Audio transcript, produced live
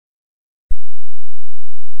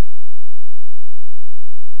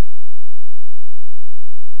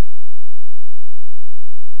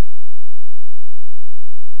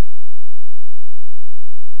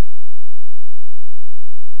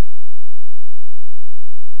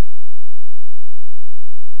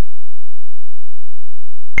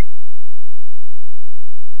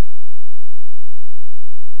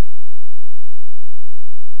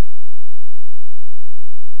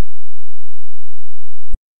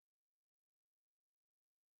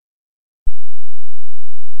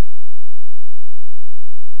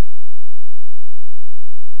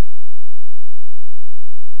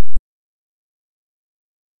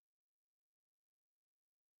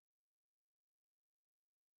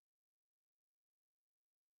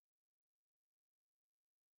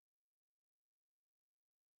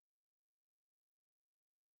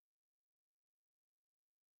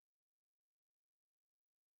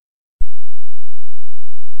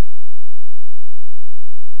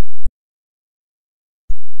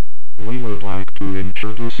would like to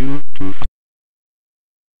introduce you to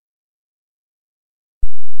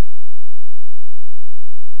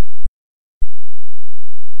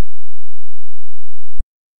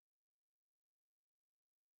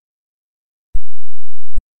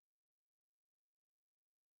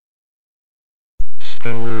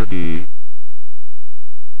Speller D.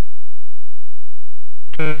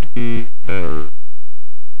 Teddy Bear.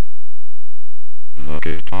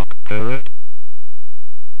 The Talk Parrot.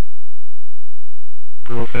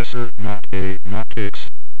 Professor Mathematics.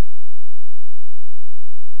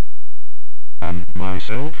 And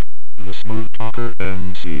myself, the Smooth Talker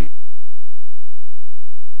MC.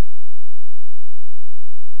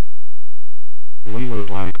 We would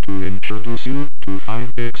like to introduce you to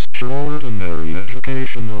 5 extraordinary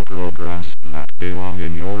educational programs that belong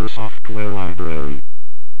in your software library.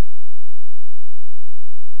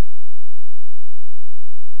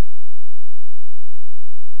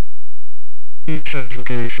 Each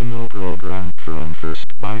educational program from first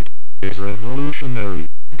byte is revolutionary,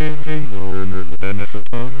 giving the learner the benefit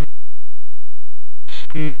of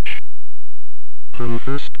speech. Through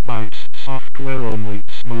first byte's software-only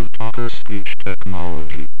Smooth Talker speech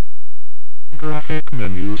technology, graphic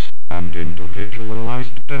menus, and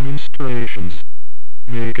individualized demonstrations,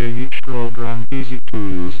 making each program easy to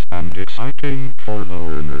use and exciting for the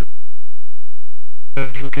learner.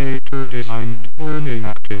 Educator-designed learning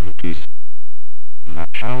activities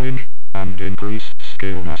that challenge and increase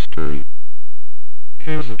skill mastery.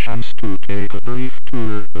 Here's a chance to take a brief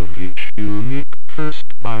tour of each unique first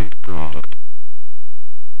byte product.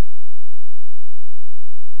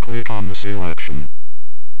 Click on the selection.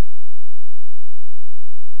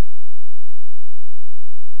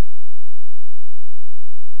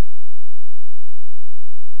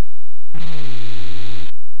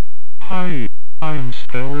 Hi, I'm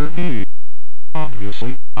Speller D.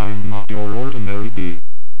 Obviously, I'm not your ordinary D.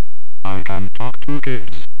 I can talk to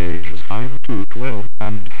kids ages 5 to 12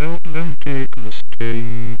 and help them take the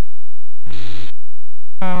sting.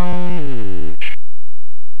 Ouch.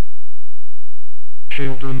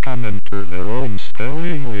 Children can enter their own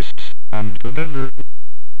spelling lists, and together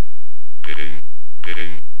ding,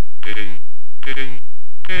 ding, ding, ding,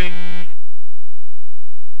 ding.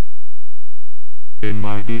 In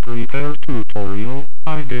my Be Prepared tutorial,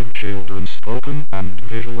 I give children spoken and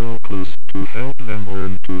visual clues to help them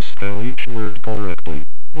learn to spell each word correctly.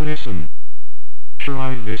 Listen.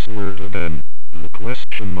 Try this word again. The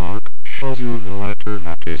question mark shows you the letter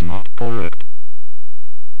that is not correct.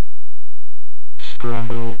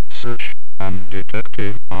 Scramble, Search, and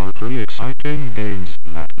Detective are 3 exciting games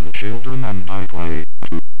that the children and I play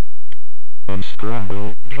to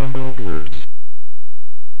unscramble jumbled words.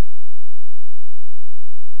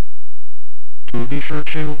 To be sure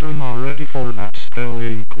children are ready for that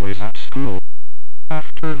spelling quiz at school.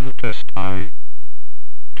 After the test I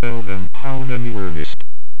tell them how many were missed.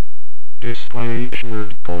 Display each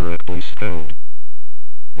word correctly spelled.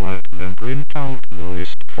 Let them print out the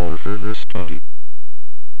list for further study.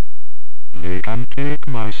 They can take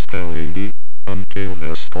my spelling bee until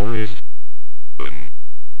their score is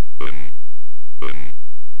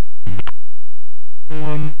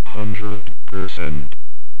 100%.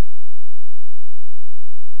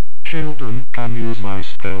 Children can use my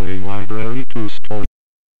spelling library to store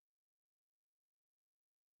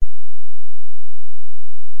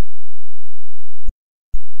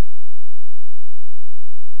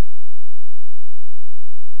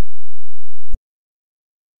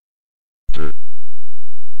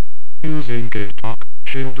using GitHub.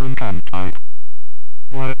 Children can type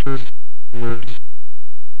letters, words,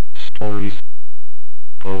 stories,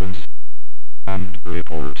 poems, and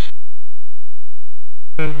reports.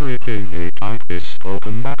 Everything they type is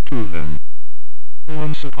spoken back to them.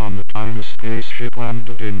 Once upon a time a spaceship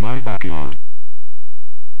landed in my backyard.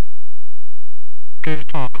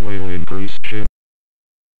 GitHub will increase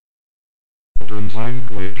children's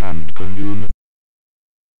language and community.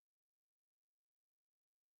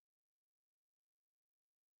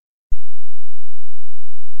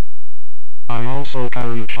 I also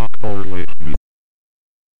carry a chalkboard with me.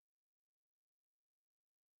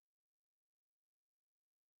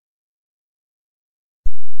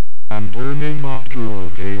 And learning module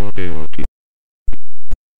availability.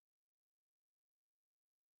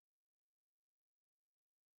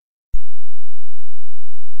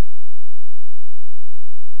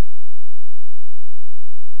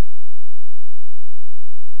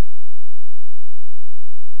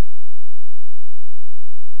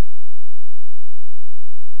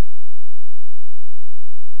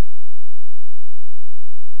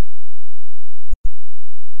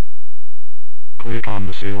 Click on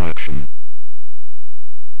the selection.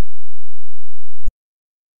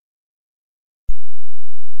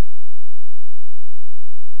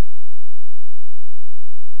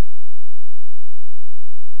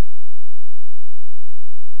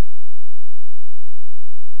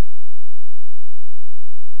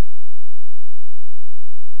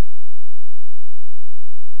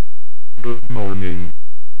 Good morning.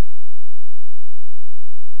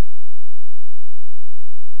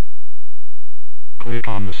 Click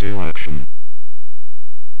on the selection.